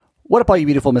What up, all you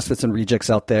beautiful Misfits and Rejects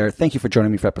out there? Thank you for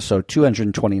joining me for episode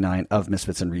 229 of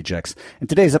Misfits and Rejects. In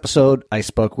today's episode, I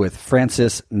spoke with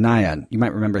Francis Nyan. You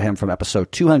might remember him from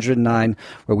episode 209,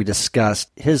 where we discussed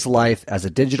his life as a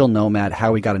digital nomad,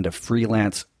 how he got into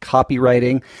freelance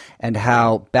copywriting, and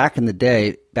how back in the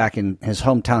day, back in his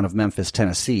hometown of Memphis,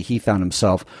 Tennessee, he found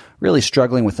himself really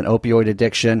struggling with an opioid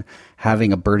addiction,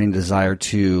 having a burning desire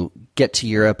to get to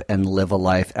Europe and live a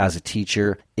life as a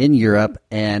teacher in Europe,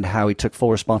 and how he took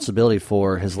full responsibility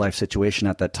for his life situation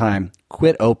at that time,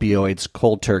 quit opioids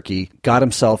cold turkey, got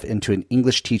himself into an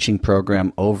English teaching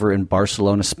program over in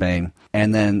Barcelona, Spain,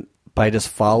 and then by just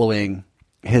following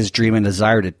his dream and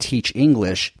desire to teach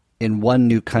English in one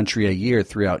new country a year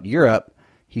throughout Europe,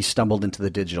 he stumbled into the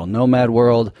digital nomad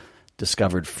world,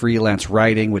 discovered freelance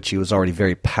writing, which he was already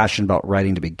very passionate about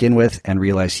writing to begin with, and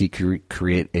realized he could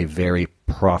create a very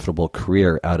profitable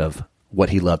career out of what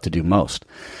he loved to do most.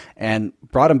 And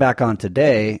brought him back on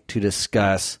today to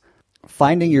discuss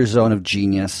finding your zone of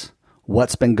genius,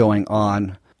 what's been going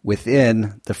on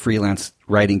within the freelance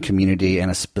writing community,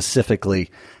 and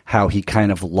specifically how he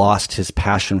kind of lost his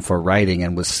passion for writing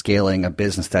and was scaling a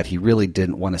business that he really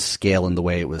didn't want to scale in the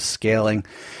way it was scaling,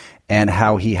 and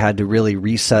how he had to really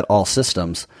reset all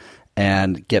systems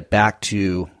and get back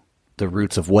to the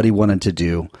roots of what he wanted to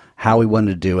do, how he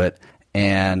wanted to do it,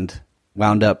 and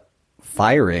wound up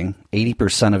firing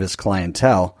 80% of his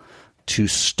clientele to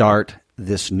start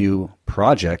this new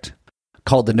project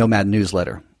called the Nomad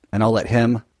Newsletter. And I'll let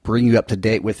him bring you up to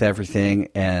date with everything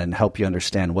and help you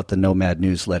understand what the Nomad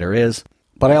Newsletter is.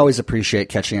 But I always appreciate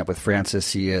catching up with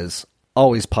Francis. He is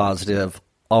always positive,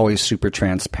 always super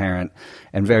transparent,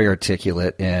 and very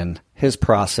articulate in his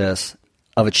process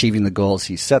of achieving the goals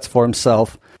he sets for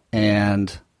himself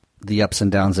and the ups and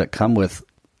downs that come with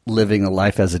living a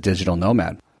life as a digital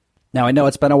nomad. Now, I know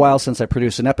it's been a while since I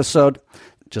produced an episode.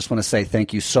 Just want to say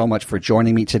thank you so much for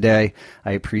joining me today.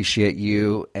 I appreciate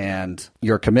you and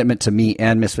your commitment to me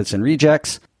and Misfits and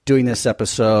Rejects. Doing this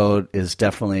episode is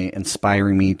definitely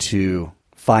inspiring me to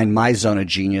find my zone of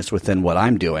genius within what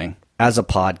I'm doing as a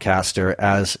podcaster,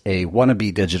 as a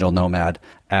wannabe digital nomad,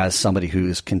 as somebody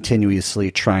who's continuously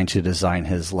trying to design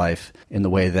his life in the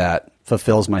way that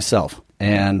fulfills myself.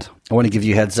 And I want to give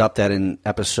you a heads up that in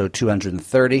episode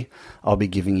 230, I'll be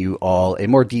giving you all a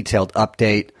more detailed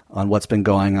update on what's been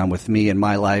going on with me in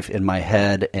my life, in my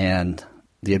head, and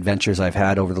the adventures I've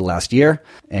had over the last year,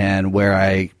 and where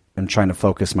I am trying to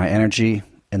focus my energy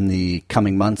in the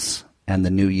coming months and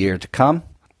the new year to come.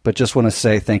 But just want to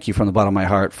say thank you from the bottom of my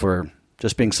heart for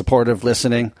just being supportive,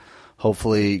 listening,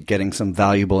 hopefully getting some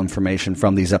valuable information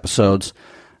from these episodes,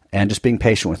 and just being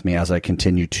patient with me as I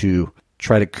continue to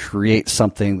try to create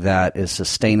something that is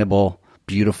sustainable,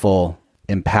 beautiful,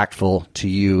 impactful to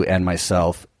you and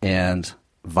myself, and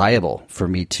viable for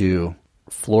me to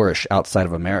flourish outside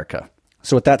of America.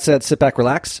 So with that said, sit back,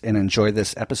 relax, and enjoy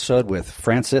this episode with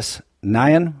Francis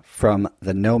Nyan from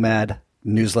the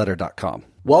nomadnewsletter.com.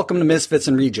 Welcome to Misfits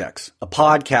and Rejects, a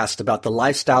podcast about the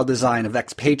lifestyle design of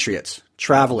expatriates,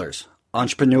 travelers,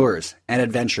 entrepreneurs, and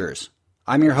adventurers.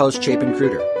 I'm your host, Chapin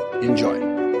Kruder. Enjoy.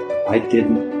 I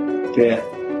didn't fit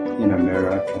in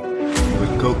America.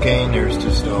 With cocaine, there's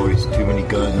just always too many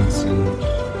guns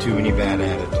and too many bad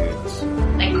attitudes.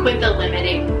 I quit the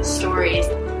limiting stories.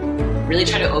 Really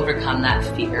try to overcome that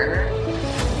fear.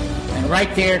 And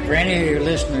right there, for any of your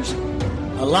listeners,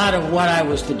 a lot of what I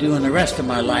was to do in the rest of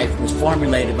my life was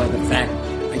formulated by the fact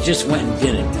I just went and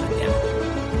did it.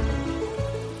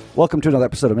 Welcome to another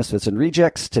episode of Misfits and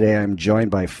Rejects. Today I'm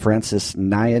joined by Francis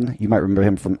Nyan. You might remember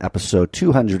him from episode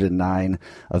 209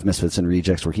 of Misfits and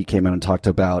Rejects, where he came out and talked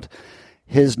about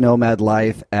his nomad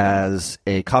life as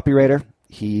a copywriter.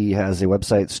 He has a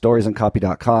website,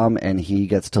 storiesandcopy.com, and he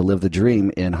gets to live the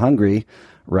dream in Hungary,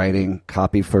 writing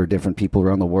copy for different people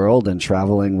around the world and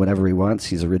traveling whenever he wants.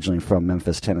 He's originally from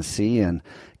Memphis, Tennessee, and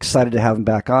excited to have him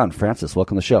back on. Francis,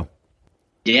 welcome to the show.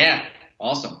 Yeah,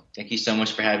 awesome. Thank you so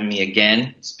much for having me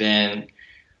again. It's been,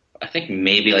 I think,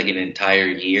 maybe like an entire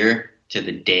year to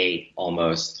the day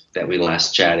almost that we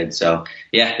last chatted. So,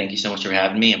 yeah, thank you so much for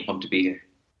having me. I'm pumped to be here.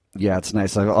 Yeah, it's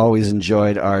nice. I've always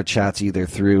enjoyed our chats either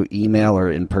through email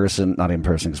or in person. Not in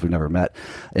person because we've never met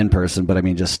in person, but I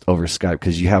mean just over Skype,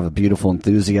 because you have a beautiful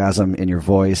enthusiasm in your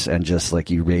voice and just like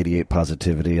you radiate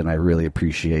positivity, and I really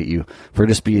appreciate you for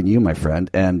just being you, my friend.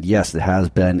 And yes, it has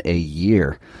been a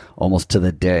year, almost to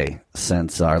the day,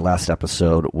 since our last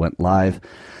episode went live.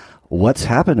 What's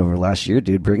happened over the last year,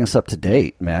 dude? Bring us up to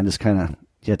date, man. Just kind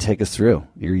of take us through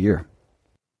your year.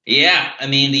 Yeah, I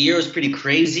mean, the year was pretty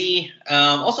crazy.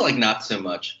 Also, like, not so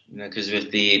much, because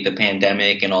with the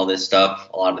pandemic and all this stuff,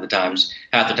 a lot of the times,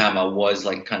 half the time I was,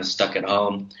 like, kind of stuck at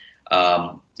home.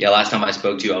 Last time I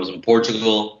spoke to you, I was in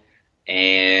Portugal,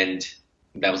 and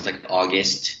that was like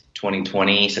August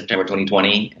 2020, September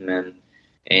 2020. And then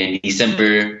in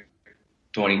December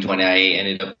 2020, I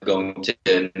ended up going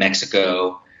to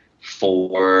Mexico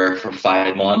for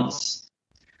 5 months.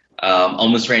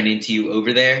 Almost ran into you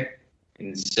over there.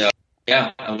 And so,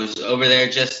 yeah, I was over there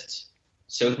just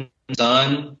soaking the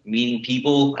sun, meeting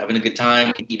people, having a good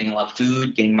time, eating a lot of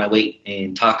food, gaining my weight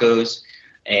in tacos,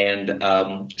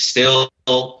 and still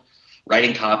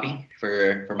writing copy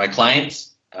for my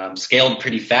clients. Scaled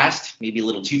pretty fast, maybe a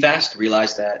little too fast.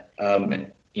 Realized that,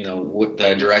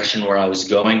 the direction where I was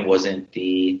going wasn't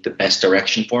the best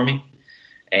direction for me,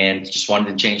 and just wanted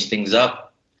to change things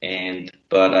up.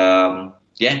 But I'm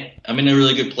in a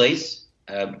really good place.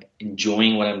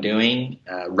 Enjoying what I'm doing,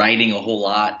 writing a whole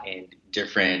lot in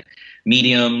different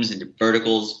mediums and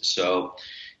verticals. So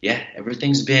yeah,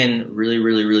 everything's been really,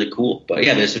 really, really cool. But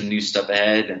yeah, there's some new stuff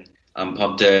ahead, and I'm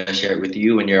pumped to share it with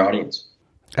you and your audience.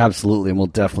 Absolutely, and we'll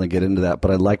definitely get into that.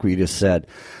 But I like what you just said,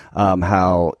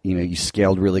 how you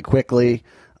scaled really quickly.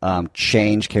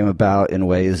 Change came about in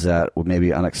ways that were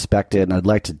maybe unexpected, and I'd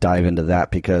like to dive into that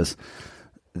because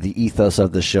the ethos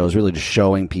of the show is really just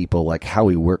showing people like how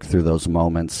we work through those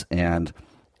moments. And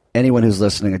anyone who's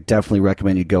listening, I definitely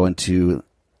recommend you go into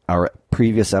our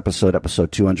previous episode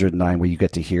 209, where you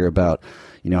get to hear about,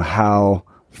 how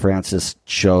Francis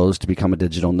chose to become a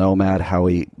digital nomad, how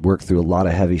he worked through a lot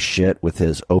of heavy shit with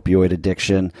his opioid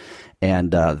addiction.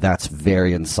 And that's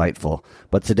very insightful.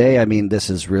 But today, this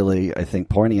is really, I think,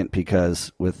 poignant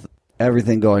because with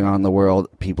everything going on in the world,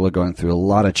 people are going through a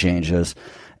lot of changes.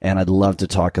 And I'd love to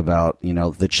talk about,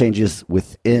 the changes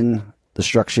within the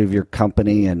structure of your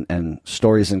company and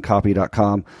stories in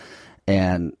copy.com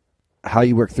and how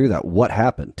you work through that. What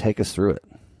happened? Take us through it.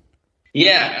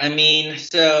 Yeah,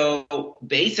 so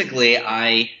basically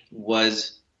I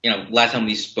was, last time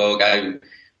we spoke, I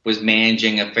was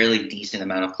managing a fairly decent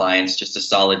amount of clients, just a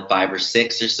solid 5 or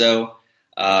 6 or so.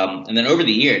 And then over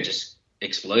the year, it just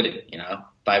exploded,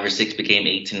 5 or 6 became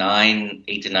 8 to 9,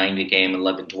 8 to 9 became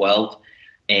 11, 12.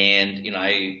 And,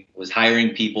 I was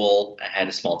hiring people. I had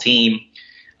a small team.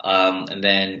 And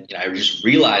then, I just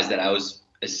realized that I was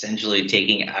essentially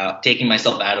taking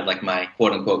myself out of like my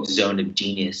quote unquote zone of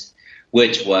genius,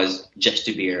 which was just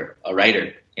to be a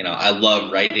writer. I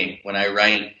love writing. When I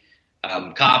write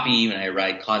copy, when I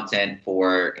write content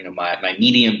for, my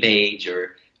Medium page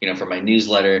or, for my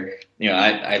newsletter,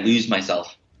 I lose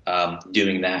myself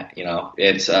doing that.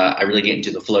 It's I really get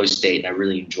into the flow state and I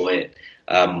really enjoy it.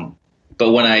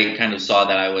 But when I kind of saw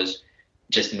that I was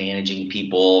just managing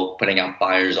people, putting out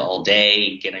fires all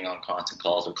day, getting on constant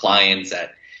calls with clients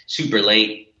at super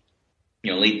late,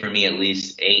 late for me at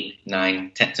least 8,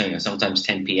 9, 10, sometimes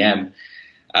 10 p.m.,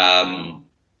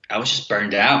 I was just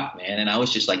burned out, man. And I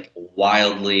was just like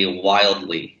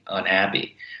wildly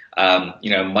unhappy.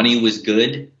 Money was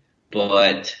good,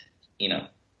 but,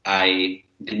 I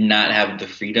did not have the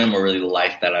freedom or really the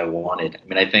life that I wanted.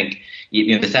 I think,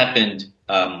 this happened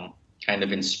kind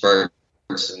of in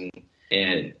spurts,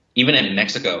 and even in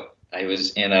Mexico, I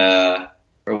was in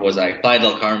Playa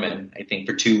del Carmen, I think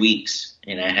for 2 weeks,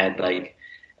 and I had like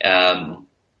a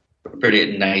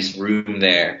pretty nice room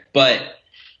there. But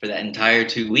for that entire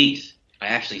 2 weeks, I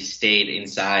actually stayed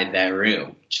inside that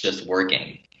room just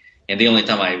working. And the only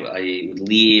time I would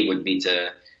leave would be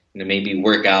to maybe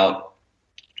work out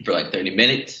for like 30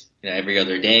 minutes every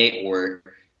other day, or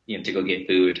to go get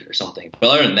food or something. But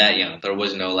other than that, there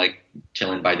was no like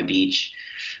chilling by the beach,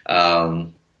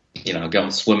 going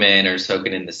swimming or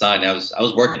soaking in the sun. I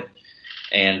was working,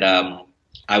 and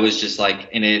I was just like,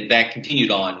 and that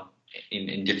continued on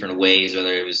in different ways,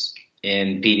 whether it was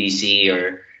in PDC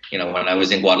or when I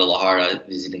was in Guadalajara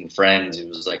visiting friends. It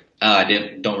was like,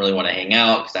 I don't really want to hang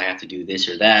out because I have to do this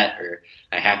or that, or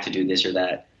I have to do this or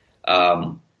that.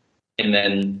 And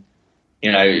then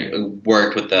I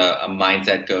worked with a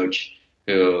mindset coach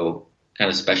who kind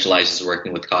of specializes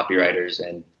working with copywriters,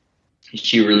 and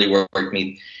she really worked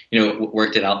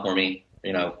it out for me,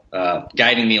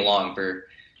 guiding me along for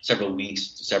several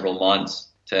weeks, several months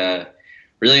to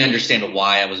really understand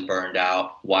why I was burned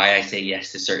out, why I say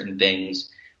yes to certain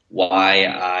things, why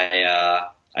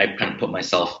I kind of put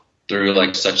myself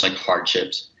through such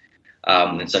hardships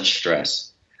and such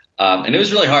stress. And it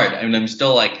was really hard. I'm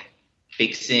still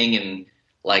fixing and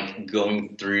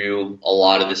going through a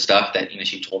lot of the stuff that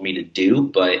she told me to do,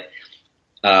 but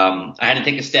I had to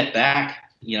take a step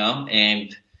back,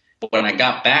 and when I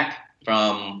got back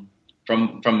from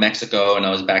Mexico and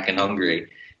I was back in Hungary,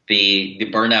 the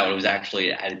burnout was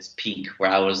actually at its peak,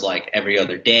 where I was every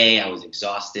other day I was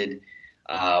exhausted.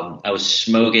 I was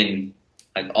smoking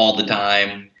all the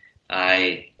time.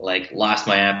 I like lost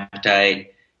my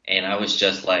appetite, and I was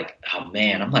just like, oh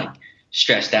man, I'm like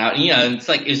stressed out. And, it's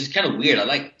like, it was kind of weird.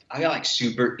 I got like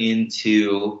super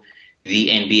into the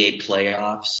NBA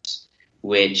playoffs,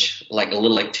 which like a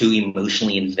little like too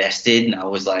emotionally invested. And I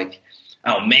was like,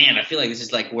 oh man, I feel like this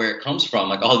is like where it comes from.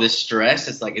 Like all this stress.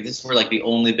 It's like, this is where like the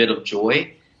only bit of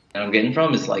joy that I'm getting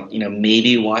from is like,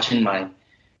 maybe watching my,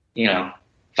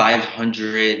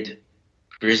 500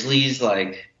 Grizzlies,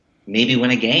 like maybe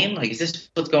win a game. Like, is this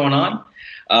what's going on?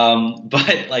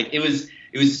 But like, it was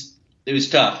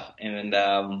tough. And,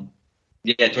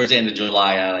 towards the end of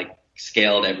July, I like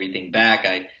scaled everything back.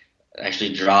 I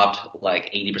actually dropped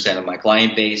like 80% of my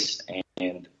client base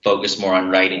and focused more on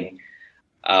writing.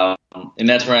 And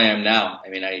that's where I am now. I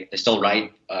mean, I still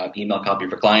write email copy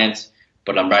for clients,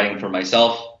 but I'm writing for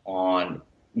myself on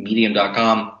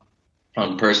medium.com,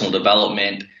 on personal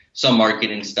development, some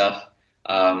marketing stuff,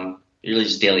 really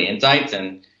just daily insights,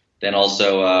 and then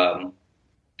also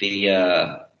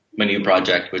my new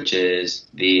project, which is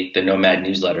the Nomad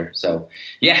newsletter. So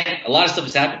yeah, a lot of stuff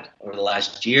has happened over the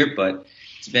last year, but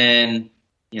it's been,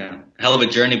 a hell of a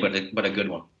journey, but a good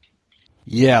one.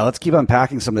 Yeah, let's keep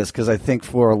unpacking some of this, because I think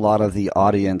for a lot of the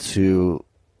audience who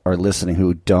are listening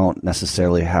who don't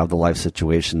necessarily have the life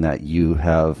situation that you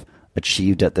have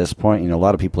achieved at this point, a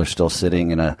lot of people are still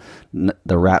sitting in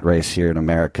the rat race here in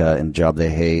America in a job they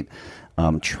hate,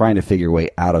 trying to figure a way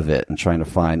out of it and trying to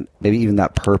find maybe even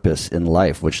that purpose in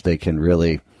life, which they can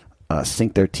really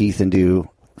sink their teeth into,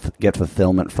 get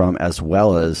fulfillment from, as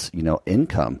well as,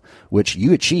 income, which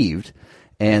you achieved,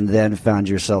 and then found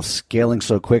yourself scaling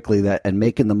so quickly and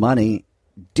making the money,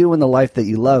 doing the life that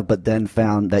you love, but then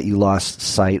found that you lost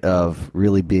sight of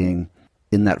really being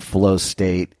in that flow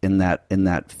state, in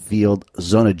that field,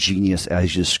 zone of genius,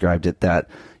 as you described it, that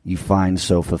you find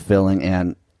so fulfilling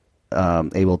and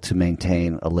able to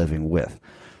maintain a living with.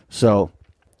 So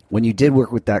when you did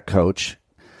work with that coach,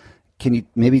 can you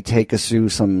maybe take us through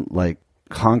some like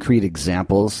concrete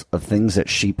examples of things that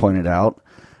she pointed out,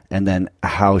 and then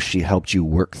how she helped you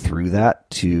work through that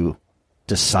to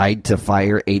decide to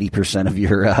fire 80% of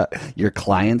your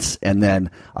clients, and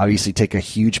then obviously take a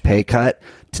huge pay cut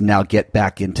to now get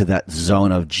back into that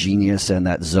zone of genius and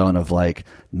that zone of like,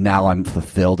 now I'm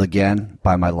fulfilled again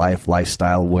by my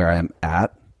lifestyle where I'm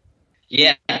at?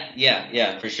 Yeah,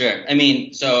 for sure. I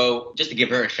mean, so just to give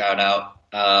her a shout out,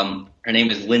 her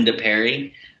name is Linda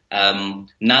Perry,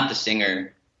 not the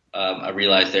singer. I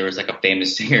realized there was like a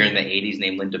famous singer in the 80s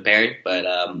named Linda Perry, but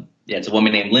it's a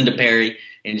woman named Linda Perry,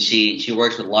 and she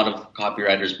works with a lot of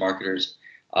copywriters, marketers,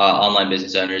 online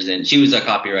business owners, and she was a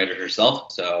copywriter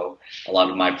herself, so a lot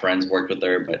of my friends worked with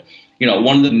her. But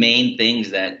one of the main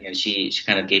things that she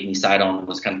kind of gave me sight on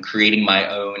was kind of creating my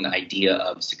own idea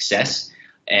of success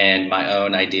and my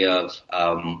own idea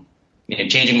of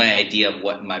changing my idea of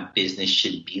what my business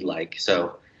should be like.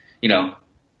 So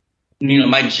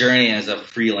my journey as a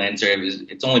freelancer,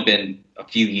 it's only been a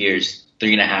few years,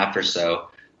 3.5 or so.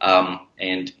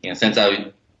 And since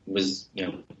I was,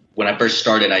 when I first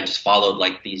started, I just followed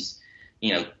like these,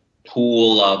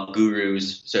 pool of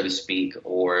gurus, so to speak,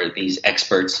 or these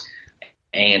experts.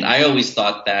 And I always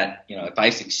thought that, if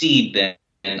I succeed, then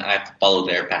I have to follow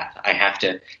their path. I have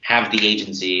to have the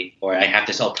agency, or I have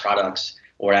to sell products,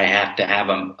 or I have to have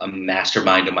a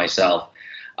mastermind of myself.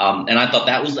 And I thought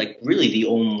that was like really the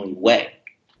only way,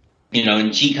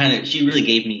 and she really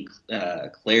gave me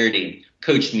clarity,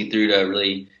 coached me through to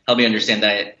really help me understand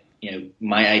that,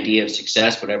 my idea of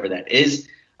success, whatever that is,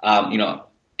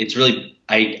 it's really,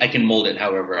 I can mold it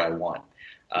however I want.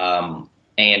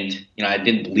 And I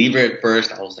didn't believe her at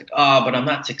first. I was like, but I'm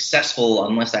not successful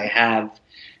unless I have,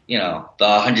 the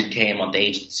 100K a month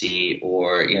agency,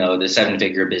 or, the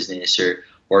 7-figure business,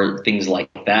 or things like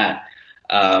that.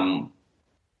 And,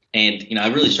 I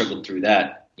really struggled through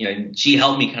that. She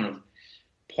helped me kind of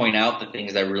point out the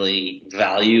things I really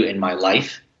value in my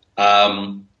life,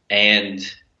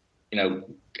 and,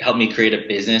 help me create a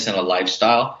business and a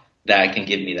lifestyle that can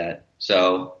give me that.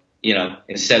 So,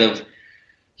 instead of,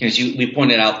 we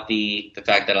pointed out the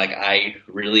fact that like I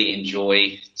really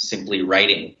enjoy simply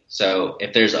writing. So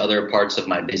if there's other parts of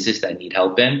my business that need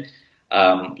help in,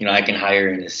 I can hire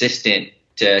an assistant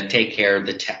to take care of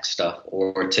the tech stuff,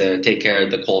 or to take care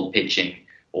of the cold pitching,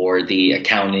 or the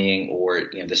accounting,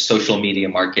 or the social media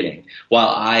marketing, while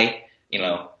I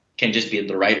can just be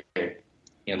the writer,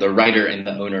 the writer and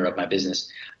the owner of my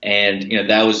business. And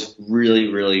that was really,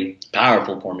 really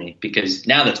powerful for me, because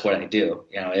now that's what I do.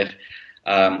 If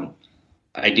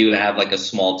I do have like a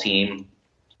small team,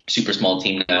 super small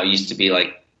team now. It used to be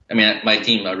like, my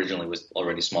team originally was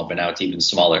already small, but now it's even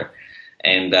smaller.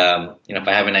 And, if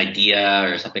I have an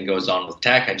idea or something goes on with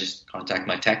tech, I just contact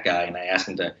my tech guy and I ask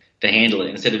him to handle it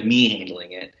instead of me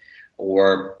handling it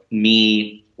or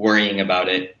me worrying about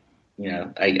it.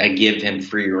 I give him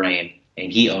free reign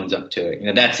and he owns up to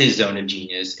it. That's his zone of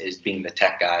genius, is being the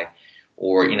tech guy.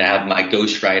 Or, I have my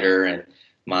ghostwriter and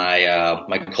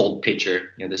my cold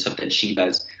pitcher, the stuff that she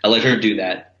does. I let her do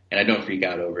that and I don't freak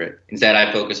out over it. Instead,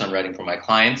 I focus on writing for my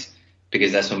clients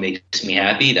because that's what makes me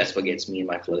happy. That's what gets me in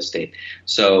my flow state.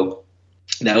 So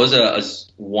that was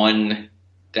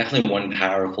definitely one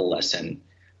powerful lesson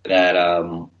that,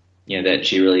 that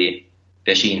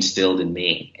she instilled in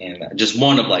me, and just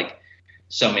one of like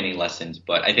so many lessons.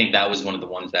 But I think that was one of the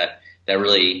ones that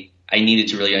really I needed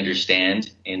to really understand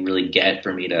and really get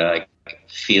for me to like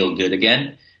feel good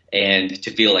again and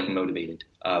to feel like motivated,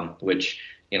 which,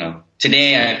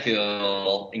 today I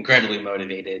feel incredibly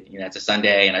motivated. It's a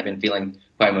Sunday and I've been feeling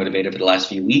quite motivated for the last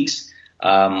few weeks.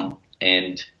 And,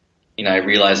 I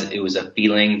realized it was a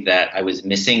feeling that I was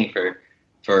missing for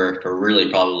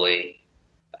really probably,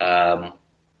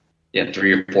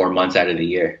 3 or 4 months out of the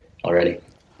year already.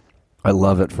 I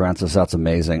love it, Francis. That's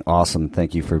amazing. Awesome.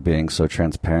 Thank you for being so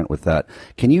transparent with that.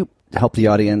 Can you help the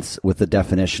audience with the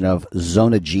definition of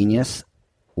zone of genius,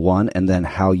 1, and then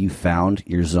how you found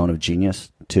your zone of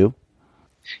genius, 2?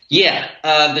 Yeah.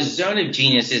 The zone of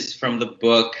genius is from the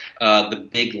book, The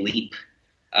Big Leap.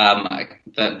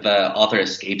 The author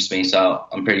escapes me, so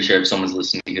I'm pretty sure if someone's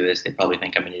listening to this, they probably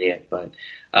think I'm an idiot. But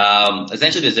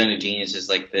essentially the zone of genius is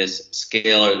like this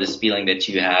skill or this feeling that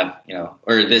you have,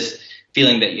 or this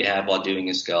feeling that you have while doing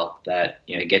a skill that,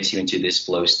 gets you into this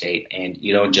flow state, and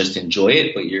you don't just enjoy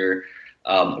it, but you're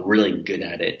really good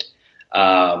at it.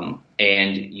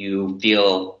 And you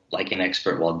feel like an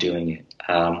expert while doing it.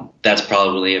 That's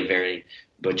probably a very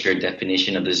butchered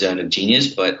definition of the zone of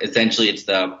genius, but essentially it's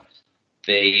the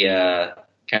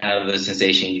kind of the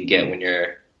sensation you get when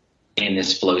you're in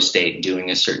this flow state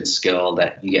doing a certain skill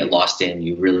that you get lost in,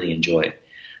 you really enjoy.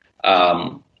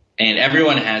 And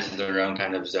everyone has their own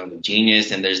kind of zone of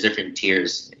genius, and there's different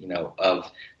tiers,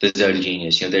 of the zone of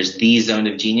genius. There's the zone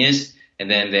of genius, and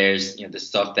then there's, the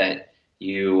stuff that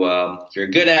you're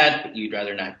good at, but you'd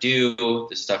rather not do,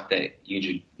 the stuff that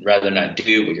you'd rather not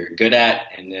do, but you're good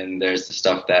at, and then there's the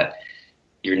stuff that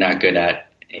you're not good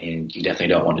at, and you definitely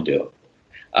don't want to do.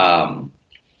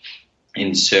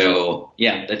 And so,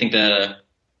 I think the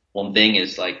one thing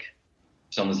is like,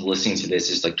 if someone's listening to this,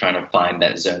 is like trying to find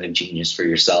that zone of genius for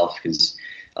yourself, because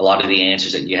a lot of the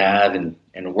answers that you have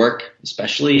and work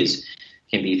especially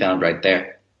can be found right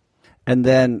there. And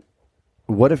then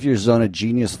what if your zone of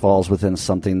genius falls within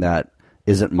something that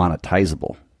isn't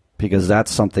monetizable? Because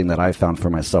that's something that I found for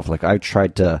myself. Like, I've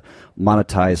tried to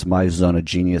monetize my zone of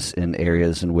genius in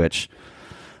areas in which,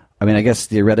 I guess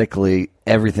theoretically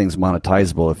everything's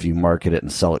monetizable if you market it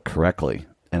and sell it correctly.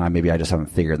 And I just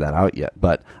haven't figured that out yet.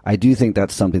 But I do think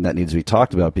that's something that needs to be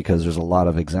talked about, because there's a lot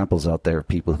of examples out there of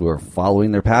people who are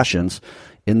following their passions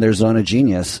in their zone of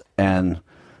genius, and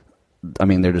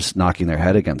they're just knocking their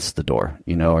head against the door,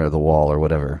 or the wall or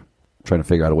whatever, trying to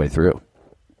figure out a way through.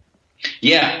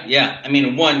 Yeah.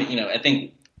 I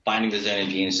think finding the zone of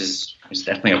genius is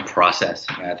definitely a process.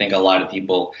 I think a lot of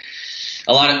people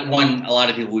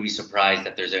would be surprised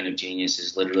that their zone of genius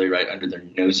is literally right under their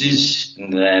noses.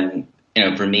 And then,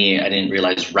 for me, I didn't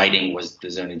realize writing was the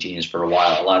zone of genius for a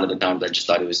while. A lot of the times I just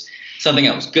thought it was something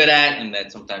I was good at and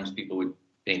that sometimes people would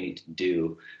pay me to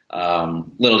do.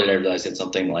 Little did I realize it's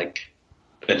something like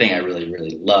the thing I really,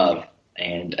 really love.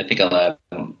 And I think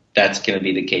that's going to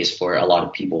be the case for a lot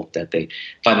of people, that they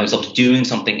find themselves doing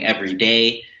something every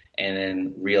day and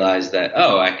then realize that,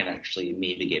 I can actually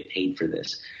maybe get paid for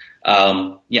this.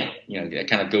 It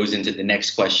kind of goes into the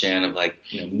next question of like,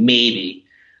 maybe.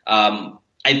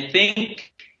 I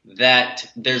think that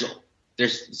there's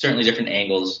certainly different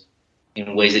angles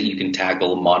in ways that you can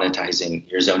tackle monetizing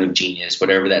your zone of genius,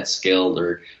 whatever that skill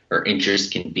or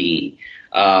interest can be.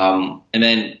 And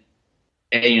then,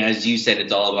 as you said,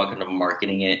 it's all about kind of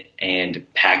marketing it and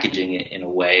packaging it in a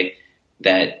way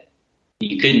that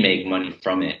you could make money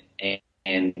from it.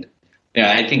 And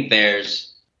I think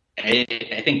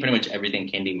I think pretty much everything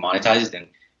can be monetized, and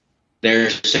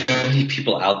there's so many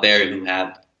people out there who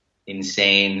have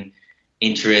insane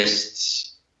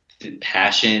interests,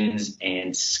 passions,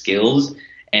 and skills,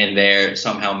 and they're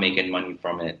somehow making money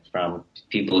from it, from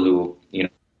people who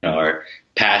are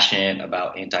passionate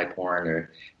about anti-porn,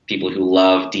 or people who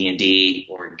love D&D,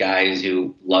 or guys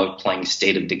who love playing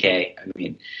State of Decay.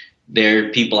 There are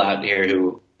people out here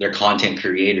who they're content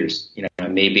creators.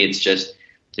 Maybe it's just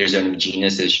their zone of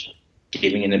genius is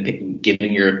giving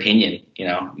your opinion.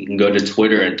 You can go to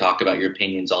Twitter and talk about your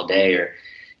opinions all day, or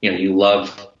you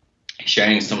love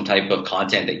sharing some type of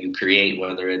content that you create,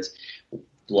 whether it's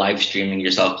live streaming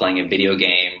yourself playing a video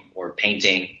game or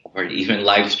painting, or even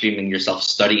live streaming yourself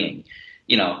studying.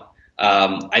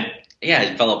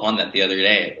 I fell upon that the other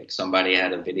day. Like, somebody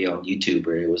had a video on YouTube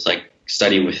where it was like,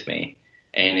 study with me.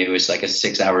 And it was like a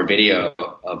 6-hour video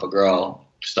of a girl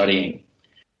studying,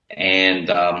 and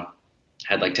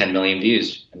had like 10 million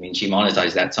views. I mean, she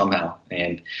monetized that somehow.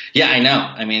 And yeah, I know.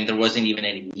 I mean, there wasn't even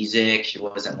any music. She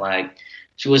wasn't like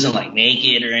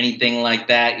naked or anything like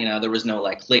that. There was no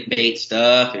like clickbait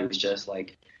stuff. It was just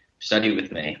like, study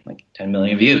with me, like 10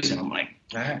 million views. And I'm like,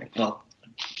 all right, well,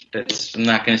 I'm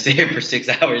not going to sit here for 6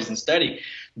 hours and study.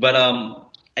 But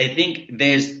I think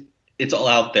it's all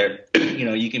out there.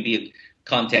 You can be a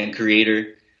content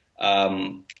creator.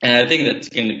 And I think that's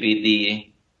going to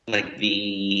be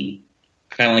the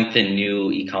kind of like the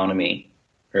new economy,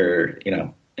 or,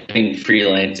 I think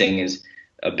freelancing is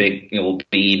will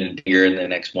be even bigger in the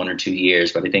next 1 or 2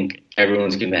 years, but I think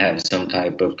everyone's going to have some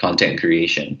type of content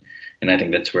creation. And I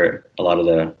think that's where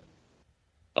the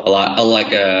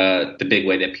big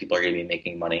way that people are going to be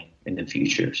making money in the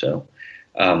future. So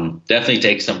definitely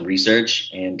take some research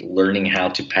and learning how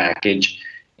to package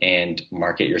and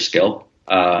market your skill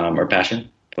or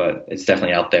passion, but it's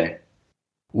definitely out there.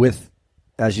 With,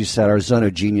 as you said, our zone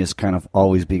of genius kind of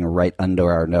always being right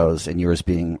under our nose, and yours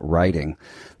being writing,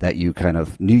 that you kind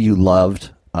of knew you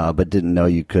loved, but didn't know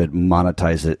you could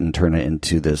monetize it and turn it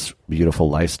into this beautiful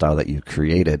lifestyle that you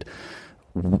created.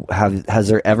 Has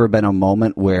there ever been a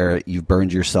moment where you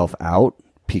burned yourself out?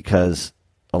 Because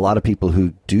a lot of people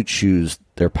who do choose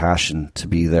their passion to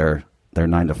be their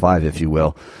 9 to 5, if you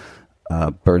will,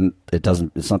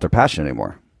 it's not their passion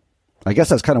anymore. I guess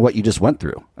that's kind of what you just went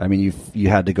through. I mean, you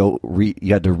had to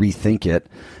rethink it,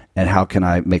 and how can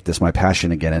I make this my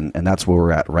passion again? And that's where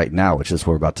we're at right now, which is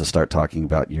we're about to start talking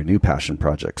about your new passion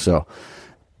project. So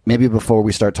maybe before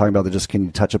we start talking about it, just can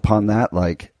you touch upon that,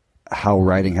 like how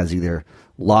writing has either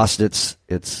lost its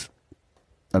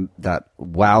that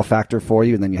wow factor for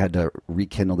you, and then you had to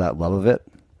rekindle that love of it?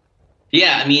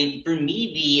 Yeah, I mean, for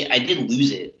me, I did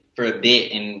lose it for a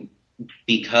bit, and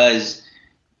because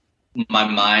my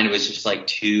mind was just like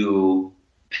too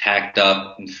packed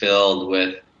up and filled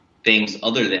with things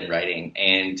other than writing,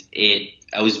 and I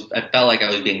felt like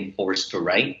I was being forced to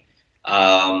write,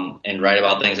 and write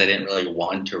about things I didn't really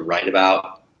want to write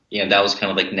about. That was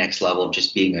kind of like next level of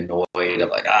just being annoyed of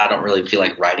like, I don't really feel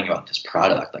like writing about this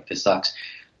product, like this sucks.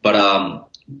 But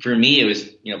for me, it was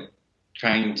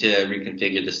trying to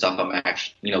reconfigure the stuff I'm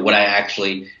actually, what I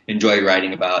actually enjoy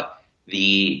writing about,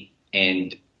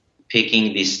 and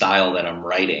picking the style that I'm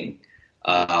writing.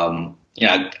 Kind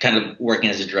of working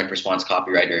as a direct response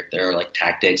copywriter, there are like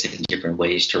tactics and different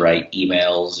ways to write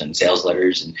emails and sales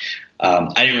letters. And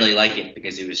I didn't really like it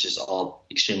because it was just all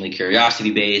extremely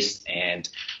curiosity based and,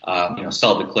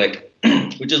 sell to click,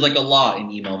 which is like a law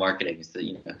in email marketing, is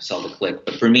that, sell to click.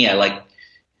 But for me, I like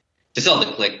to sell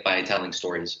to click by telling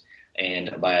stories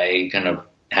and by kind of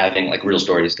having like real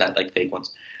stories, not like fake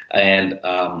ones. And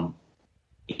I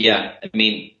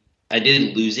mean, I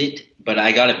didn't lose it, but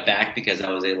I got it back because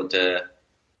I was able to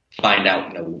find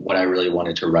out, what I really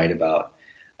wanted to write about.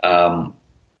 And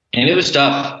it was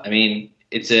tough. I mean,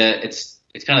 it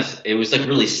was like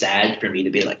really sad for me to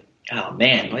be like, oh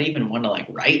man, do I even want to like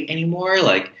write anymore?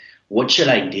 Like, what should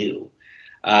I do?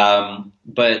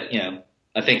 But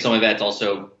I think some of that's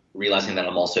also realizing that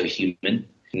I'm also human,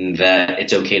 and that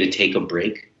it's okay to take a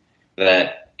break,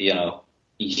 that,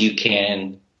 you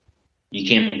can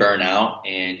burn out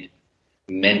and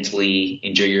mentally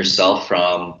injure yourself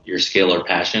from your skill or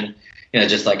passion,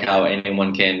 just like how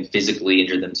anyone can physically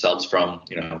injure themselves from,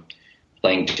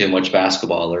 playing too much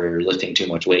basketball or lifting too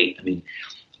much weight. I mean,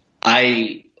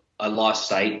 I lost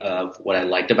sight of what I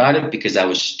liked about it because I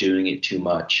was doing it too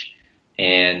much,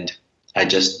 and I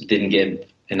just didn't give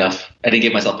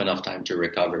myself enough time to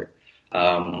recover.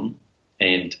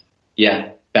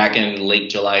 Back in late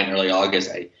July and early August,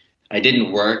 I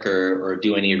didn't work or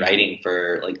do any writing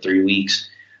for like 3 weeks.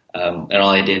 And all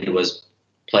I did was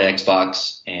play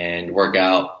Xbox and work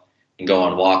out and go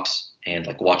on walks and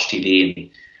like watch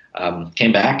TV, and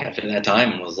came back after that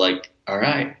time and was like, all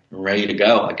right, I'm ready to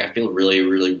go. Like, I feel really,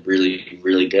 really, really,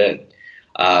 really good.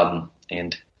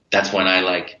 And that's when I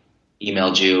like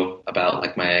emailed you about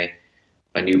like my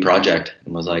new project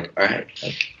and was like, all right,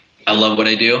 like, I love what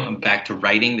I do. I'm back to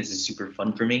writing. This is super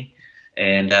fun for me.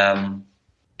 And,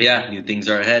 new things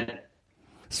are ahead.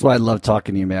 That's why I love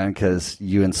talking to you, man, because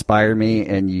you inspire me,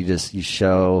 and you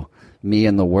show me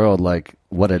and the world like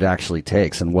what it actually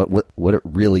takes and what it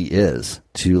really is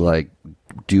to like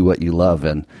do what you love.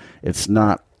 And it's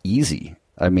not easy.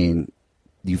 I mean,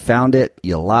 you found it,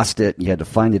 you lost it, you had to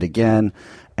find it again.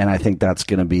 And I think that's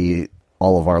going to be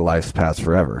all of our life's paths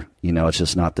forever. You know, it's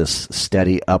just not this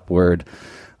steady upward,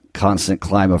 constant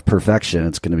climb of perfection.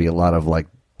 It's going to be a lot of like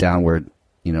downward,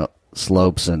 you know,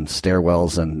 slopes and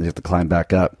stairwells, and you have to climb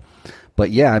back up. But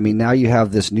yeah, I mean, now you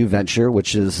have this new venture,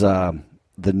 which is the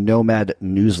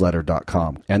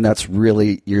nomadnewsletter.com. And that's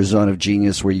really your zone of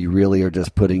genius, where you really are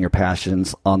just putting your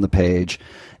passions on the page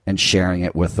and sharing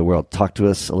it with the world. Talk to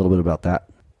us a little bit about that.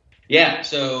 Yeah,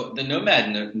 so the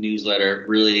Nomad newsletter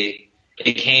really,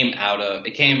 the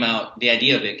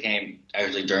idea of it came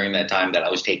actually during that time that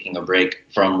I was taking a break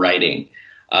from writing.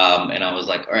 And I was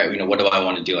like, all right, you know, what do I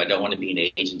want to do? I don't want to be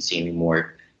an agency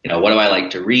anymore. You know, what do I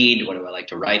like to read? What do I like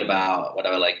to write about? What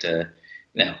do I like to,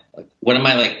 you know, like,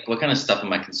 what kind of stuff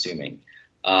am I consuming?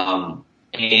 And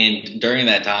during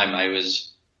that time I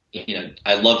was, you know,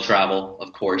 I love travel,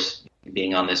 of course,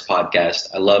 being on this podcast.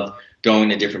 I love going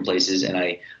to different places, and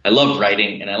I love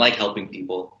writing, and I like helping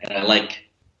people, and I like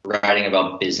writing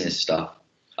about business stuff.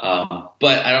 But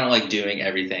I don't like doing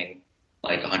everything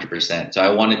like 100%. So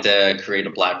I wanted to create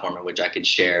a platform in which I could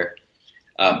share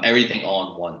everything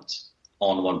all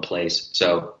in one place.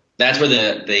 So that's where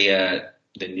the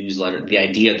newsletter, the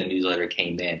idea of the newsletter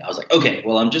came in. I was like, okay,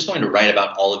 well, I'm just going to write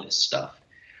about all of this stuff.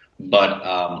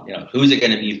 But, you know, who's it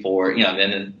going to be for? You know,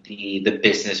 then the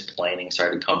business planning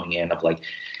started coming in of like,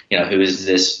 you know, who is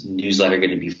this newsletter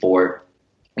going to be for?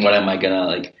 What am I going to,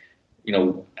 like, you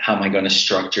know, how am I going to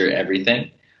structure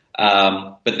everything?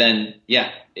 But then,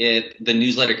 yeah, the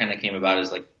newsletter kind of came about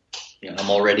as like, you know,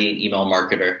 I'm already an email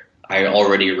marketer. I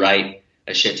already write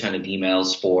a shit ton of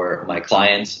emails for my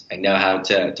clients. I know how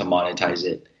to monetize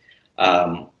it.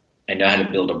 I know how to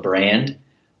build a brand,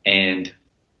 and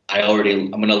I'm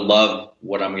going to love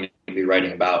what I'm going to be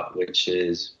writing about, which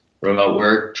is remote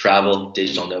work, travel,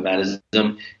 digital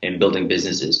nomadism, and building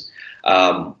businesses.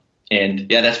 And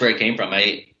yeah, that's where it came from.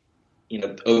 You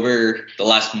know, over the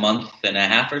last month and a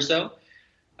half or so,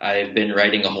 I've been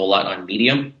writing a whole lot on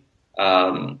Medium. You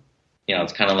know,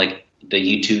 it's kind of like the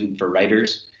YouTube for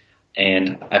writers.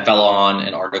 And I fell on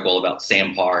an article about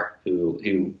Sam Parr, who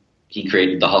he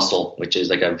created The Hustle, which is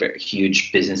like a very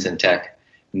huge business and tech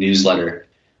newsletter.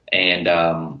 And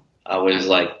I was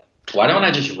like, why don't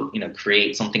I just, you know,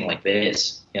 create something like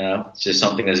this? You know, it's just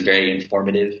something that's very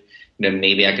informative. You know,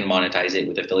 maybe I can monetize it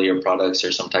with affiliate products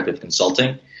or some type of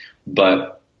consulting.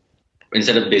 But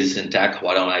instead of business and tech,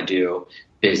 why don't I do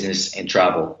business and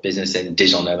travel, business and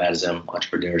digital nomadism,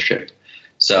 entrepreneurship?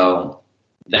 So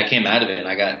that came out of it, and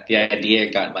I got the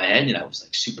idea, got in my head, and I was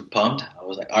like super pumped. I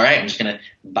was like, all right, I'm just going to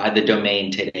buy the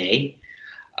domain today.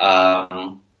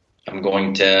 I'm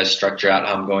going to structure out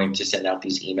how I'm going to send out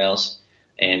these emails.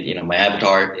 And, you know, my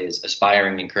avatar is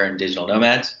aspiring and current digital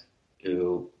nomads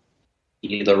who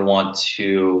either want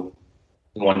to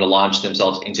launch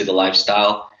themselves into the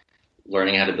lifestyle,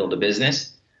 learning how to build a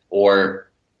business, or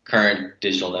current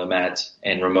digital nomads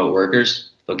and remote workers,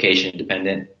 location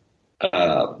independent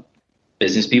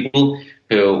business people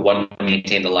who want to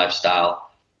maintain the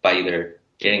lifestyle by either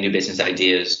getting new business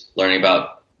ideas, learning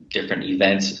about different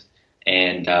events,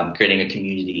 and creating a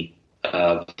community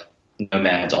of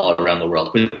nomads all around the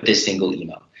world with this single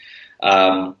email.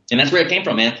 And that's where it came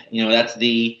from, man. You know,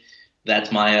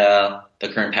 that's my the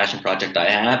current passion project I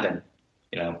have, and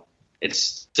you know, it's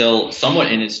still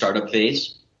somewhat in its startup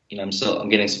phase. You know, I'm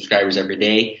getting subscribers every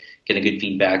day, getting good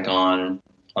feedback on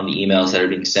the emails that are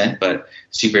being sent, but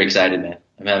super excited, man.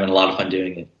 I'm having a lot of fun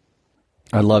doing it.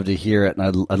 I'd love to hear it,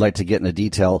 and I'd like to get into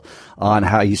detail on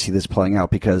how you see this playing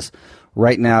out, because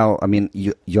right now, I mean,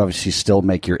 you obviously still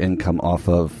make your income off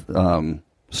of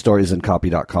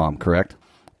storiesandcopy.com, correct?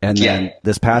 And then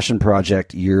this passion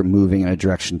project, you're moving in a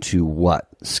direction to what?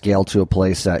 Scale to a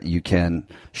place that you can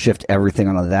shift everything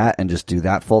onto that and just do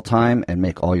that full time and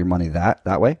make all your money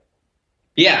that way?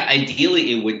 Yeah,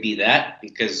 ideally it would be that,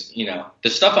 because, you know, the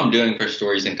stuff I'm doing for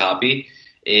Stories and Copy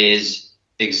is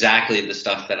exactly the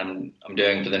stuff that I'm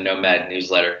doing for the Nomad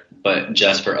newsletter, but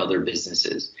just for other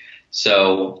businesses.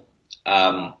 So,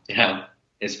 you know,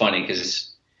 it's funny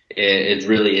because it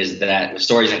really is that with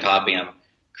Stories and Copy, I'm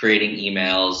creating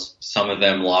emails, some of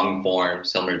them long form,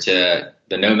 similar to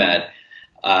the Nomad.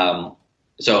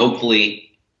 So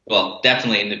hopefully, well,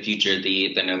 definitely in the future,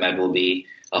 the Nomad will be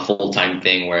a full-time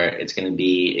thing where it's going to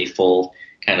be a full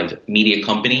kind of media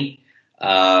company,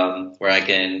 where I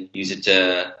can use it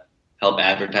to help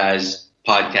advertise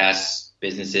podcasts,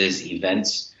 businesses,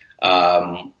 events,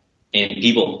 and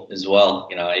people as well.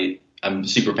 You know, I'm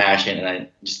super passionate, and I'm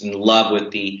just in love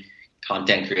with the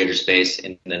content creator space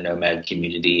in the Nomad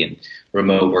community and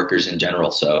remote workers in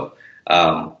general. So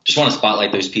just want to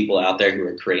spotlight those people out there who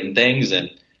are creating things and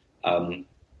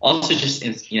also just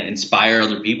inspire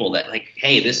other people that like,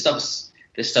 hey, this stuff's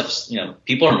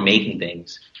people are making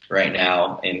things right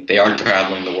now, and they are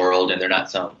traveling the world, and they're not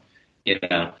some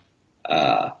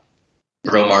bro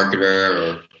marketer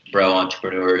or bro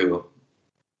entrepreneur who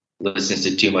listens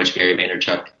to too much Gary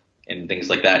Vaynerchuk and things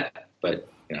like that. But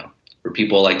for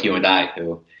people like you and I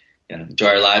who enjoy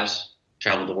our lives,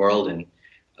 travel the world, and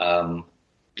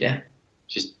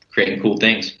just creating cool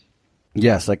things.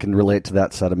 Yes, I can relate to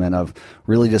that sentiment of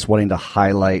really just wanting to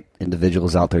highlight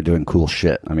individuals out there doing cool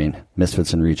shit. I mean,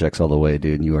 Misfits and Rejects all the way,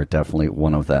 dude, and you are definitely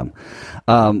one of them.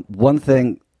 One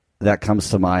thing that comes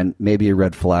to mind, maybe a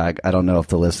red flag, I don't know if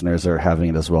the listeners are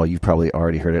having it as well. You've probably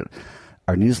already heard it.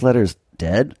 Are newsletters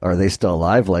dead? Are they still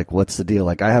alive? Like, what's the deal?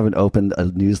 Like, I haven't opened a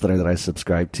newsletter that I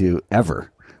subscribe to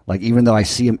ever. Like, even though I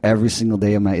see them every single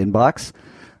day in my inbox,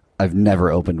 I've never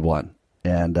opened one.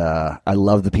 And I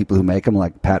love the people who make them,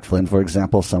 like Pat Flynn, for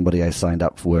example, somebody I signed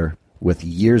up with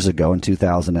years ago in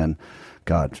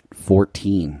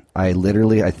 2014.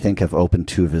 I think have opened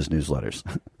 2 of his newsletters.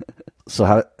 So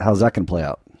how's that going to play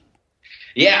out?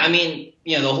 Yeah, I mean,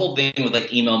 the whole thing with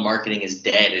like email marketing is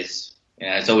dead. It's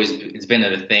been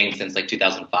a thing since like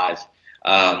 2005.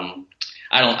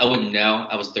 I wouldn't know.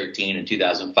 I was 13 in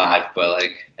 2005, but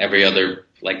like every other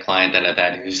like client that I've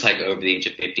had who's like over the age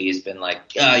of 50 has been like,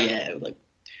 oh yeah, like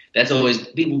that's always,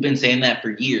 people have been saying that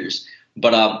for years.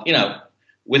 But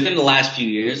within the last few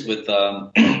years with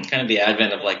kind of the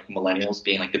advent of like millennials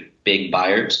being like the big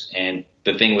buyers, and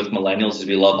the thing with millennials is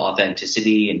we love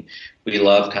authenticity and we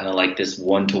love kind of like this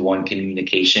one-to-one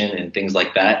communication and things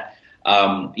like that.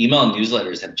 Email and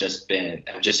newsletters have just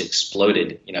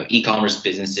exploded. E-commerce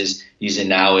businesses use it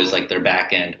now as like their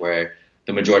back end, where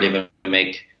the majority of them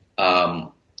make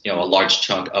a large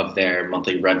chunk of their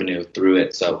monthly revenue through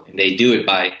it. So they do it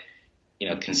by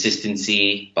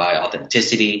consistency, by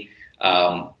authenticity,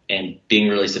 and being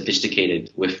really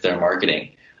sophisticated with their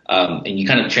marketing. And you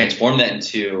kind of transform that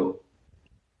into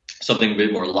something a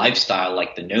bit more lifestyle,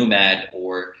 like the Nomad,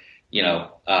 or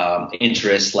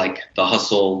interests like the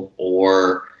Hustle,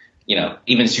 or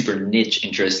even super niche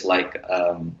interests like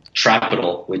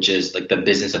Trapital, which is like the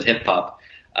business of hip hop.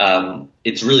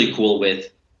 It's really cool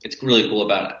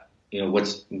about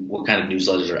what kind of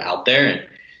newsletters are out there, and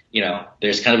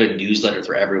there's kind of a newsletter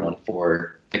for everyone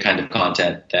for the kind of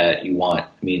content that you want.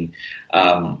 I mean,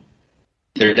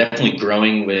 they're definitely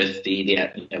growing with the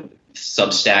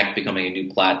Substack becoming a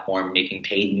new platform, making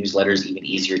paid newsletters even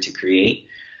easier to create.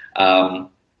 And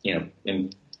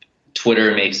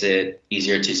Twitter makes it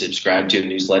easier to subscribe to a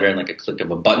newsletter in like a click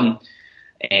of a button.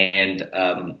 And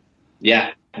I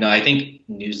think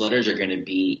newsletters are going to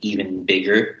be even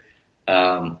bigger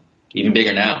now.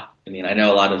 I mean, I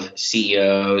know a lot of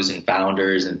CEOs and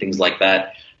founders and things like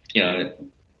that,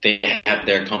 they have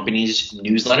their company's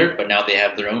newsletter, but now they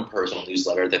have their own personal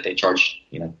newsletter that they charge,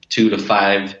 $2 to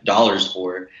 $5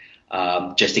 for,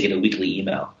 just to get a weekly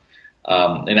email.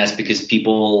 And that's because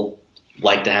people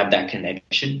like to have that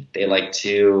connection. They like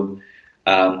to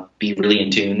be really in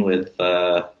tune with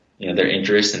their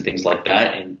interests and things like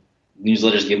that. And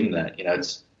newsletters give them that.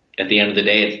 It's at the end of the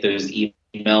day, it's those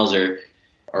emails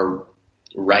are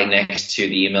right next to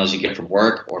the emails you get from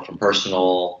work or from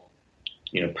personal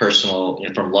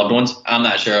from loved ones. I'm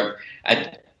not sure.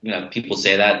 People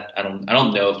say that. I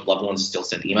don't know if loved ones still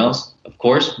send emails, of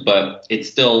course, but it's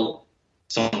still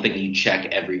something you check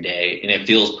every day, and it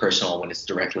feels personal when it's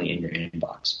directly in your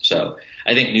inbox. So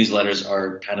I think newsletters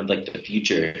are kind of like the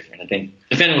future. And I think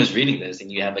if anyone's reading this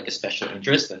and you have like a special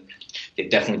interest, then you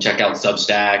definitely check out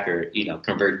Substack or,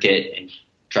 ConvertKit and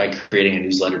try creating a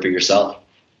newsletter for yourself.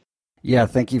 Yeah.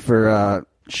 Thank you for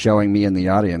showing me and the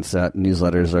audience that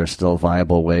newsletters are still a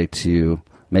viable way to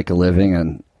make a living.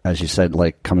 And as you said,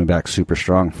 like coming back super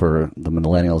strong for the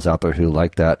millennials out there who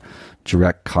like that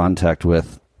direct contact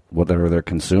with whatever they're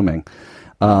consuming.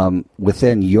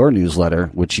 Within your newsletter,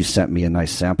 which you sent me a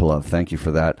nice sample of, thank you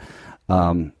for that.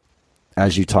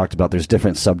 As you talked about, there's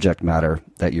different subject matter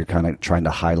that you're kind of trying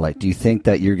to highlight. Do you think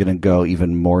that you're going to go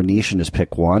even more niche and just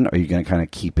pick one, or are you going to kind of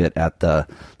keep it at the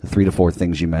 3 to 4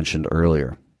 things you mentioned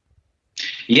earlier?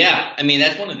 Yeah, I mean,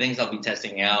 that's one of the things I'll be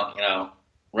testing out.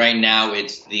 Right now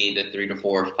it's the 3 to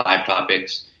 4 or 5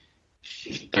 topics,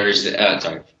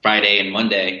 Friday and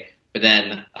Monday. But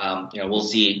then, we'll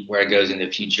see where it goes in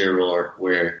the future, or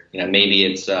where, maybe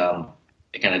it's,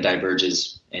 it kind of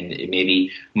diverges, and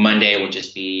maybe Monday will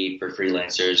just be for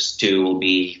freelancers. 2 will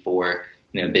be for,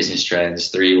 business trends.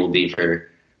 3 will be for,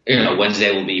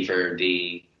 Wednesday will be for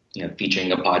the,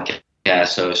 featuring a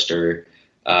podcast host or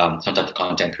some type of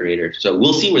content creator. So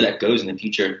we'll see where that goes in the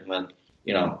future.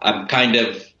 I'm kind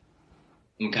of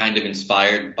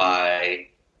inspired by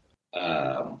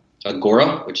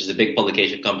Agora, which is a big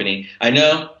publication company. I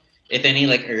know if any,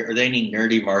 like, are there any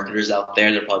nerdy marketers out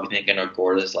there? They're probably thinking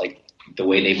Agora is like the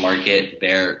way they market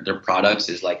their products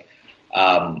is like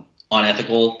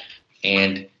unethical,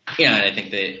 and and I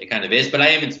think that it kind of is. But I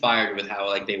am inspired with how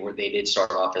like they did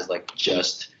start off as like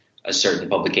just a certain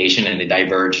publication, and they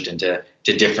diverged into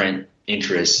different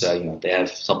interests. They have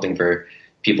something for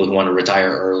people who want to retire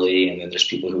early, and then there's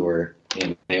people who are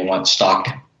they want stock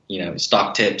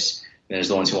tips. And there's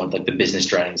the ones who want like the business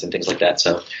trends and things like that.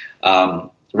 So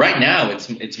right now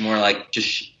it's more like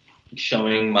just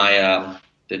showing my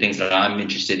the things that I'm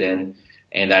interested in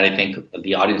and that I think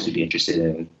the audience would be interested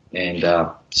in, and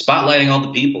spotlighting all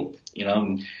the people,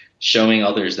 and showing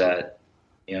others that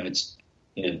it's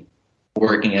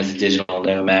working as a digital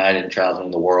nomad and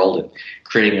traveling the world and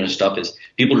creating stuff is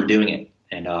people are doing it.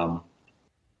 And I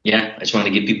just want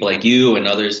to give people like you and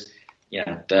others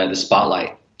the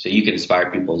spotlight so you can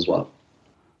inspire people as well.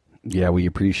 Yeah, we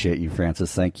appreciate you,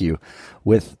 Francis. Thank you.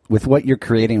 With what you're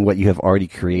creating, what you have already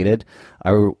created,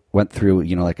 I went through,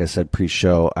 like I said,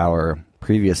 pre-show, our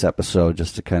previous episode,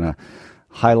 just to kind of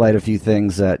highlight a few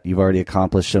things that you've already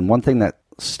accomplished. And one thing that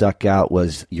stuck out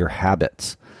was your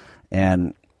habits.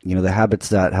 And, the habits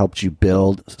that helped you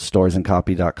build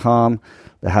storiesandcopy.com,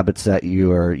 the habits that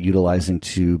you are utilizing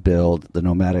to build the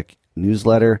Nomadic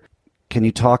newsletter. Can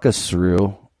you talk us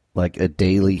through like the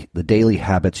daily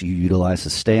habits you utilize to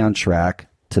stay on track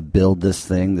to build this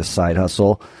thing, this side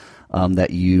hustle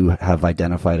that you have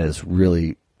identified as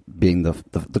really being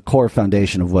the core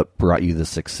foundation of what brought you the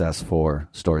success for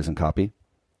Stories and Copy?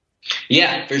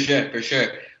 Yeah, for sure.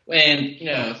 And,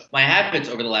 my habits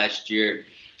over the last year,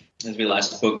 as we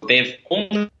last spoke, they've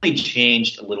only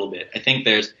changed a little bit. I think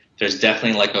there's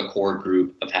definitely like a core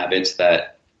group of habits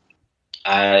that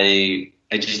I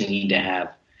just need to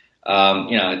have.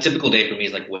 A typical day for me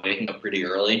is like waking up pretty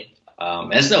early.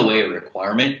 That's no way a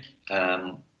requirement.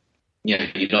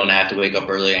 You don't have to wake up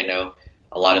early. I know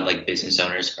a lot of like business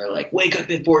owners are like, wake up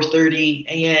at 4:30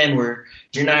 a.m. where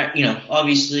you're not,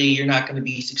 obviously you're not going to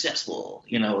be successful,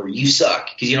 or you suck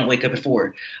because you don't wake up at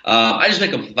 4. I just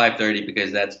wake up at 5:30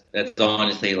 because that's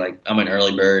honestly like I'm an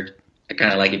early bird. I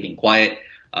kind of like it being quiet.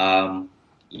 I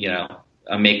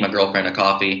make my girlfriend a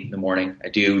coffee in the morning. I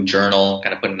do journal,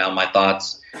 kind of putting down my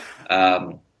thoughts.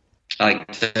 I like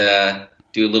to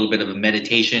do a little bit of a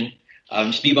meditation,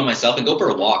 just be by myself and go for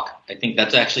a walk. I think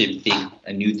that's actually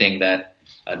a new thing that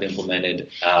I've implemented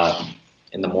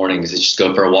in the mornings is just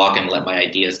go for a walk and let my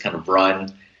ideas kind of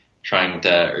run, not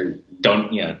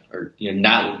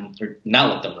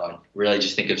let them run. Really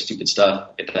just think of stupid stuff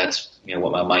if that's,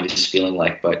 what my mind is feeling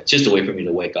like, but it's just a way for me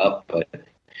to wake up. But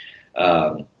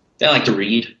I like to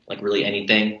read, like really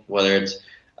anything, whether it's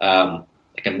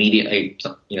like a media.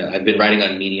 I've been writing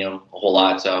on Medium a whole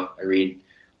lot, so I read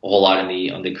a whole lot on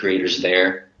the creators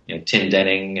there. Tim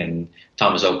Denning and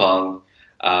Thomas Opong.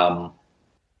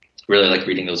 Really like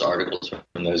reading those articles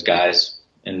from those guys,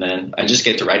 and then I just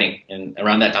get to writing. And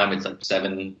around that time, it's like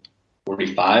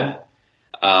 7:45,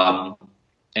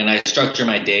 and I structure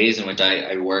my days in which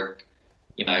I work.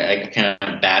 I kind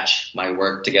of batch my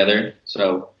work together.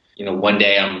 So one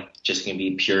day I'm just going to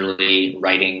be purely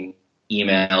writing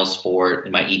emails for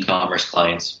my e-commerce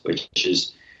clients, which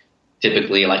is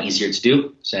typically a lot easier to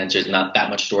do since there's not that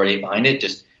much story behind it.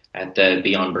 Just have to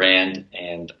be on brand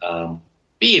and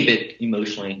be a bit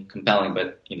emotionally compelling.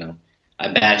 But,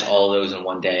 I batch all of those in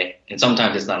one day. And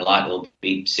sometimes it's not a lot. It'll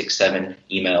be 6-7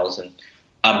 emails. And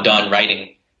I'm done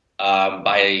writing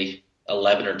by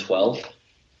 11 or 12,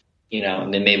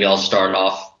 and then maybe I'll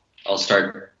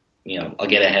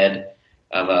get ahead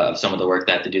of some of the work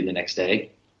that I have to do the next day.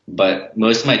 But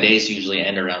most of my days usually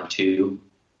end around 2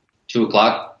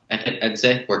 o'clock. I'd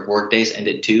say work days end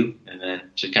at 2, and then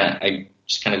I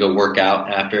just kind of go work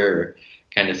out after, or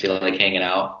kind of feel like hanging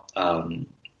out. And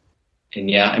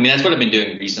that's what I've been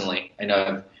doing recently. I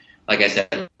know, like I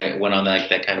said, I went on like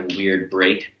that kind of weird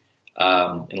break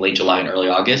in late July and early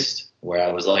August, where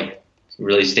I was like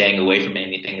really staying away from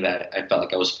anything that I felt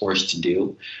like I was forced to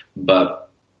do. But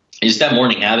it's that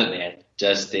morning habit, man.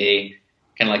 Just kind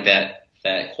of like that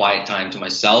quiet time to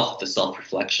myself, the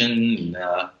self-reflection, and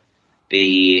I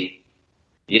think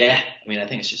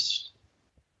it's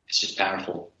just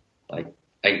powerful. Like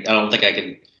I don't think I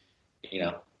could,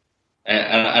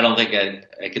 I don't think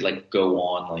I could like go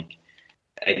on like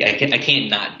I can't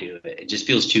not do it. It just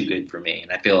feels too good for me,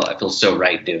 and I feel so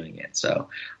right doing it. So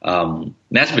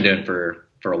that's been doing for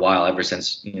a while, ever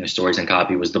since Stories and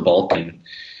Copy was the bulk, and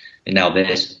now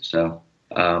this. So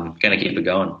gonna keep it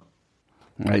going.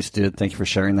 Nice, dude. Thank you for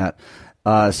sharing that.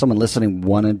 Someone listening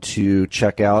wanted to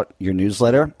check out your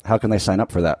newsletter. How can they sign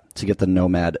up for that to get the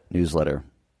Nomad newsletter?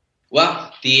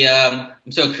 Well,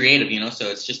 I'm so creative, so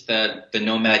it's just the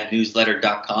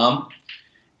nomadnewsletter.com,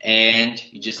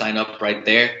 and you just sign up right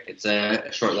there. It's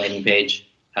a short landing page.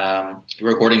 We're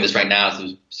recording this right now.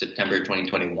 It's September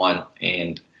 2021,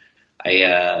 and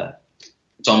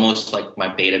it's almost like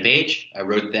my beta page. I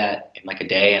wrote that in like a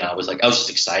day, and I was just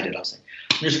excited. I was like,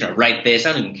 I'm just going to write this.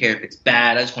 I don't even care if it's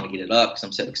bad. I just want to get it up because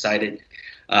I'm so excited.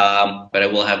 But I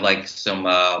will have like some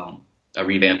a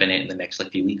revamp in it in the next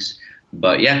few weeks.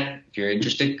 But yeah, if you're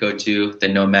interested, go to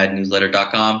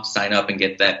thenomadnewsletter.com, sign up and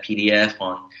get that PDF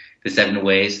on the 7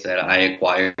 ways that I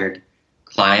acquired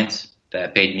clients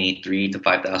that paid me $3,000 to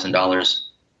 $5,000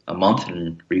 a month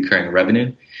in recurring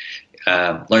revenue.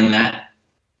 Learn that.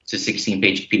 It's a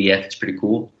 16-page PDF. It's pretty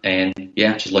cool. And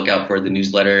yeah, just look out for the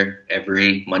newsletter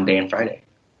every Monday and Friday.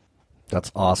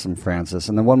 That's awesome, Francis.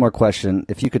 And then one more question.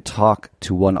 If you could talk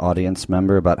to one audience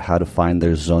member about how to find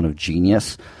their zone of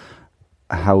genius,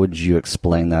 how would you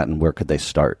explain that and where could they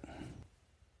start?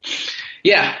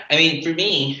 Yeah, I mean, for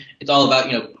me, it's all about,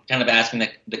 kind of asking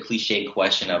the cliche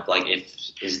question of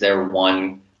is there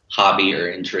one hobby or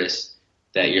interest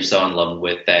that you're so in love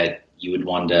with that you would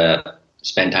want to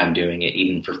spend time doing it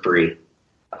even for free?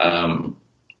 And,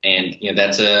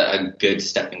 that's a good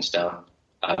stepping stone.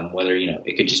 Whether,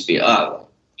 it could just be, I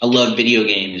love video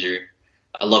games or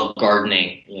I love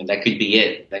gardening. That could be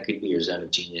it. That could be your zone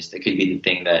of genius. That could be the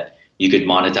thing that you could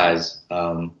monetize.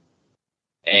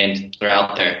 And they're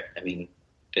out there. I mean,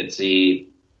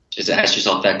 just ask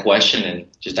yourself that question and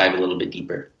just dive a little bit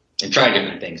deeper and try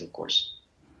different things, of course.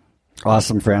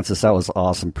 Awesome, Francis. That was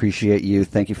awesome. Appreciate you.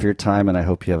 Thank you for your time, and I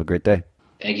hope you have a great day.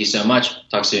 Thank you so much.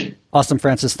 Talk soon. Awesome,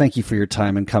 Francis. Thank you for your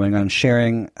time and coming on,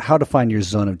 sharing how to find your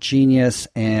zone of genius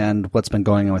and what's been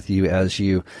going on with you as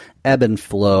you ebb and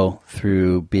flow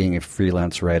through being a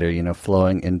freelance writer,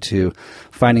 flowing into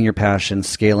finding your passion,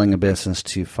 scaling a business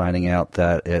to finding out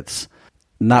that it's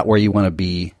not where you want to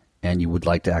be and you would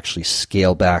like to actually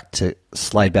scale back to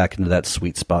slide back into that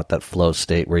sweet spot, that flow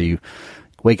state where you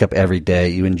wake up every day,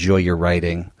 you enjoy your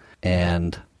writing,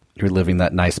 and you're living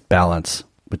that nice balance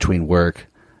between work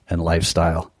and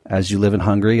lifestyle as you live in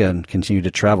Hungary and continue to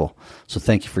travel. So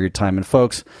thank you for your time. And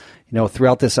folks,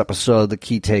 throughout this episode, the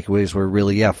key takeaways were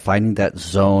really, finding that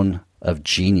zone of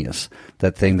genius,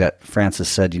 that thing that Francis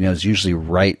said, is usually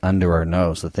right under our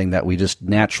nose, the thing that we just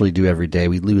naturally do every day,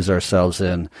 we lose ourselves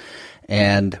in,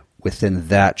 and within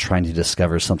that, trying to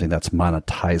discover something that's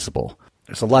monetizable.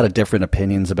 There's a lot of different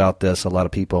opinions about this. A lot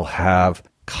of people have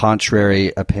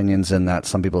contrary opinions in that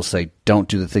some people say don't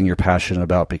do the thing you're passionate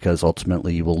about because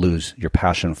ultimately you will lose your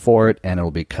passion for it and it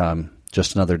will become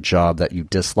just another job that you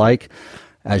dislike.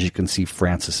 As you can see,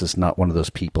 Francis is not one of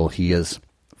those people. He has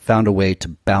found a way to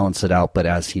balance it out, but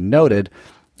as he noted,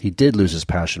 he did lose his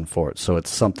passion for it. So it's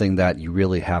something that you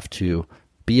really have to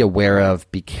be aware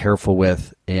of, be careful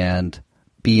with, and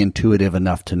be intuitive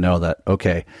enough to know that,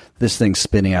 okay, this thing's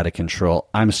spinning out of control.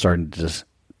 I'm starting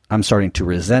to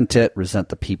resent it, resent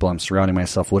the people I'm surrounding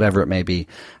myself, whatever it may be.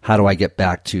 How do I get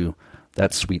back to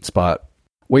that sweet spot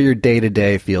where your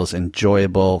day-to-day feels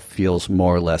enjoyable, feels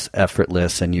more or less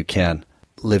effortless, and you can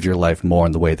live your life more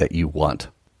in the way that you want?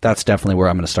 That's definitely where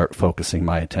I'm going to start focusing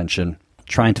my attention,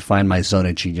 trying to find my zone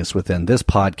of genius within this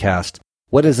podcast.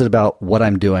 What is it about what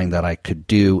I'm doing that I could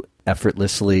do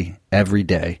effortlessly every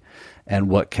day? And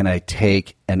what can I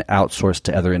take and outsource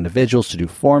to other individuals to do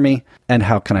for me? And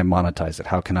how can I monetize it?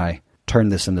 How can I turn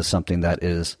this into something that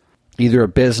is either a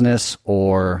business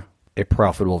or a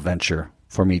profitable venture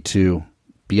for me to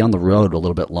be on the road a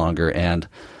little bit longer and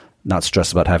not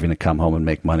stress about having to come home and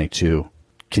make money to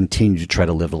continue to try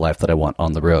to live the life that I want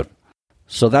on the road?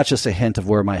 So that's just a hint of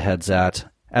where my head's at.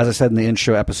 As I said in the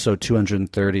intro, episode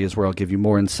 230 is where I'll give you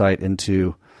more insight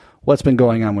into what's been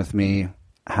going on with me,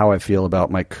 how I feel about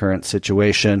my current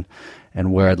situation,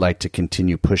 and where I'd like to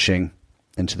continue pushing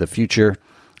into the future.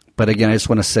 But again, I just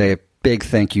want to say a big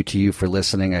thank you to you for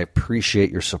listening. I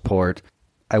appreciate your support.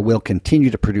 I will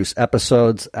continue to produce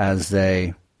episodes as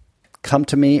they come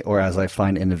to me or as I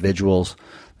find individuals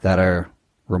that are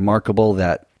remarkable,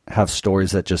 that have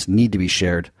stories that just need to be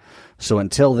shared. So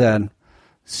until then,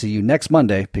 see you next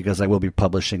Monday, because I will be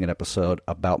publishing an episode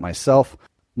about myself,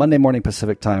 Monday morning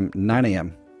Pacific time, 9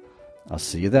 a.m. I'll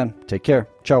see you then. Take care.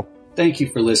 Ciao. Thank you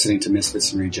for listening to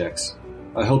Misfits and Rejects.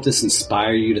 I hope this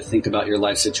inspired you to think about your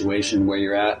life situation, where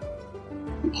you're at,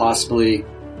 and possibly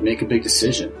make a big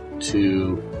decision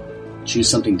to choose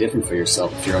something different for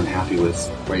yourself if you're unhappy with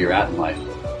where you're at in life.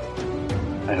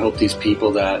 I hope these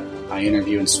people that I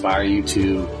interview inspire you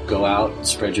to go out,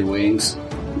 spread your wings,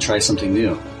 and try something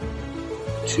new,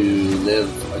 to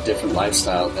live a different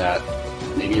lifestyle that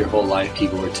maybe your whole life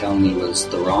people were telling you was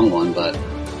the wrong one, but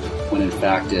when in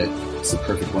fact it's the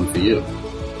perfect one for you.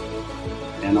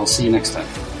 And I'll see you next time.